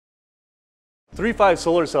3.5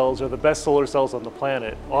 solar cells are the best solar cells on the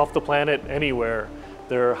planet, off the planet, anywhere.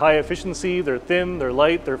 They're high efficiency, they're thin, they're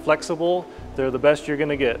light, they're flexible, they're the best you're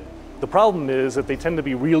gonna get. The problem is that they tend to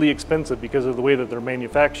be really expensive because of the way that they're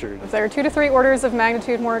manufactured. They're 2 to 3 orders of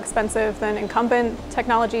magnitude more expensive than incumbent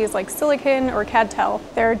technologies like silicon or CadTel.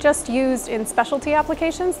 They're just used in specialty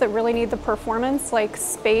applications that really need the performance, like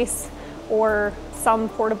space or some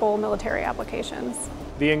portable military applications.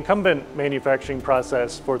 The incumbent manufacturing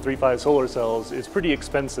process for 3.5 solar cells is pretty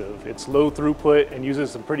expensive. It's low throughput and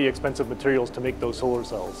uses some pretty expensive materials to make those solar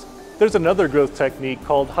cells. There's another growth technique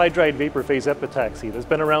called hydride vapor phase epitaxy that's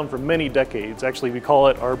been around for many decades. Actually, we call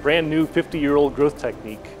it our brand new 50-year-old growth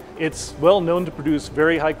technique. It's well known to produce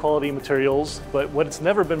very high quality materials, but what it's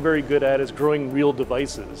never been very good at is growing real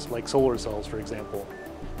devices, like solar cells, for example.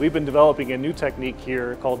 We've been developing a new technique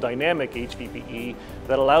here called dynamic HVPE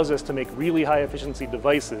that allows us to make really high efficiency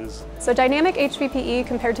devices. So dynamic HVPE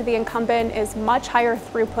compared to the incumbent is much higher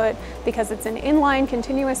throughput because it's an inline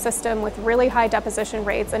continuous system with really high deposition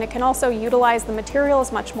rates, and it can also utilize the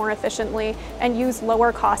materials much more efficiently and use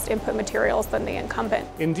lower cost input materials than the incumbent.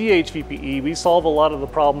 In DHVPE, we solve a lot of the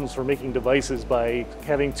problems for making devices by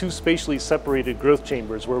having 2 spatially separated growth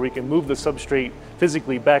chambers where we can move the substrate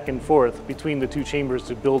physically back and forth between the 2 chambers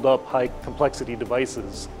to build up high complexity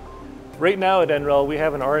devices. Right now at NREL we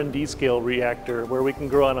have an R&D scale reactor where we can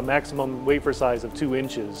grow on a maximum wafer size of 2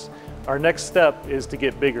 inches. Our next step is to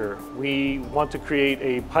get bigger. We want to create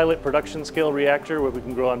a pilot production scale reactor where we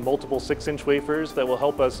can grow on multiple 6-inch wafers that will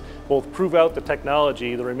help us both prove out the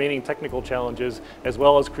technology, the remaining technical challenges, as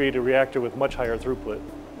well as create a reactor with much higher throughput.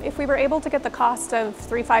 If we were able to get the cost of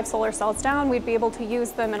 3.5 solar cells down, we'd be able to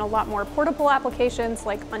use them in a lot more portable applications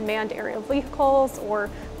like unmanned aerial vehicles or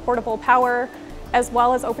portable power, as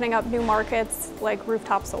well as opening up new markets like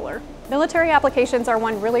rooftop solar. Military applications are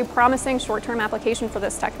one really promising short-term application for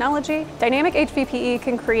this technology. Dynamic HVPE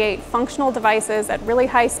can create functional devices at really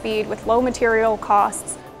high speed with low material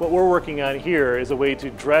costs. What we're working on here is a way to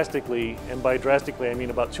drastically, and by drastically I mean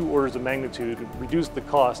about 2 orders of magnitude, reduce the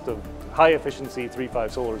cost of high efficiency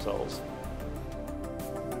 3.5 solar cells.